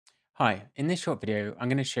Hi, in this short video, I'm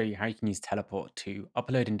going to show you how you can use Teleport to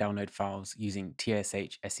upload and download files using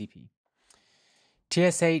TSH SCP.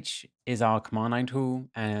 TSH is our command line tool,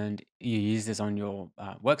 and you use this on your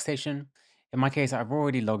workstation. In my case, I've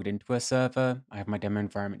already logged into a server. I have my demo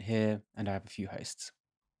environment here, and I have a few hosts.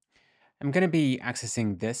 I'm going to be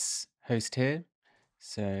accessing this host here.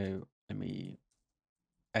 So let me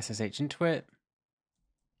SSH into it.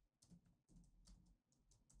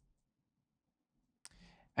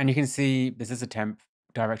 And you can see this is a temp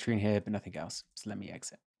directory in here, but nothing else. So let me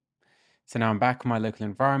exit. So now I'm back in my local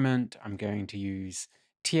environment. I'm going to use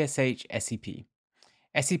TSH SCP.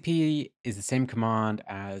 SCP is the same command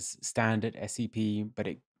as standard SCP, but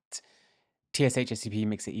TSH SCP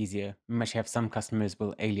makes it easier. We actually have some customers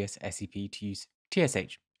will alias SCP to use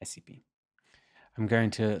TSH SCP. I'm going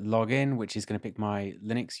to log in, which is going to pick my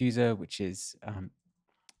Linux user, which is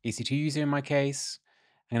EC2 user in my case.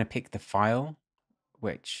 I'm going to pick the file,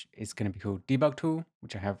 which is going to be called debug tool,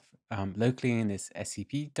 which I have locally in this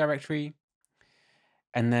SCP directory.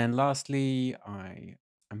 And then lastly, I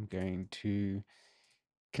am going to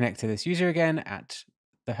connect to this user again at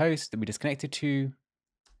the host that we just connected to.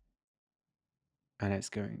 And it's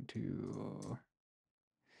going to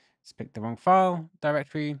pick the wrong file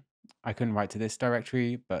directory. I couldn't write to this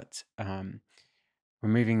directory, but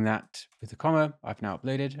removing that with a comma, I've now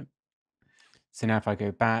uploaded. So now if I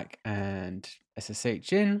go back and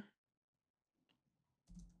SSH in,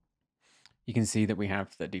 you can see that we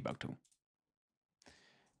have the debug tool.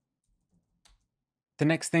 The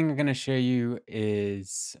next thing I'm going to show you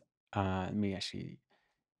is, let me actually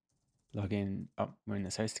log in. Oh, we're in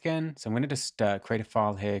this host again. So I'm going to just create a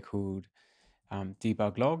file here called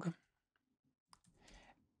debug log.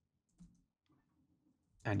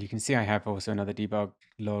 And you can see I have also another debug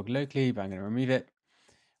log locally, but I'm going to remove it.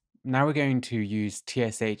 Now we're going to use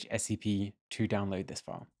TSH SCP to download this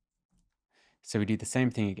file. So we do the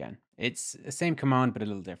same thing again. It's the same command, but a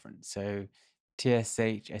little different. So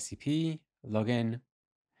TSH SCP, login,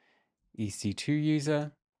 EC2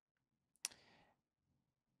 user.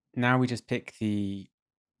 Now we just pick the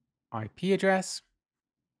IP address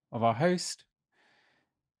of our host,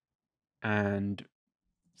 and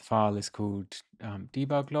the file is called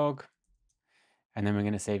debug log. And then we're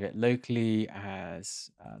going to save it locally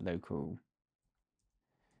as local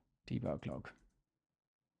debug log.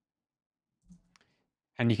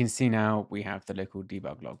 And you can see now we have the local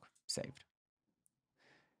debug log saved.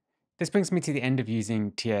 This brings me to the end of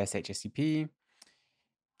using TSHSCP.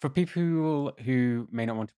 For people who may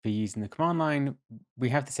not want to be using the command line, we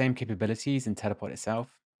have the same capabilities in Teleport itself.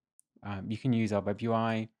 You can use our web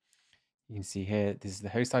UI. You can see here, this is the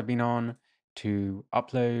host I've been on to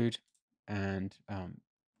upload and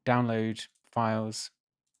download files.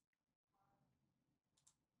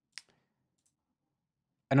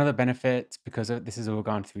 Another benefit, because this is all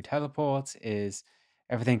gone through Teleport, is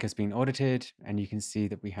everything has been audited, and you can see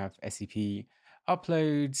that we have SCP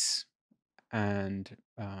uploads and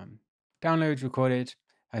downloads recorded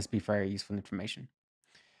as be very useful information.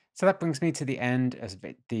 So that brings me to the end as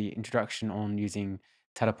the introduction on using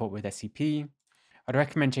Teleport with SCP. I'd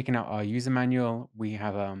recommend checking out our user manual. We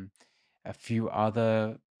have a few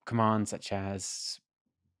other commands such as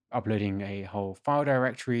uploading a whole file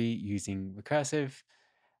directory using recursive.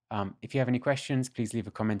 If you have any questions, please leave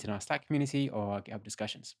a comment in our Slack community or our GitHub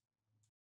discussions.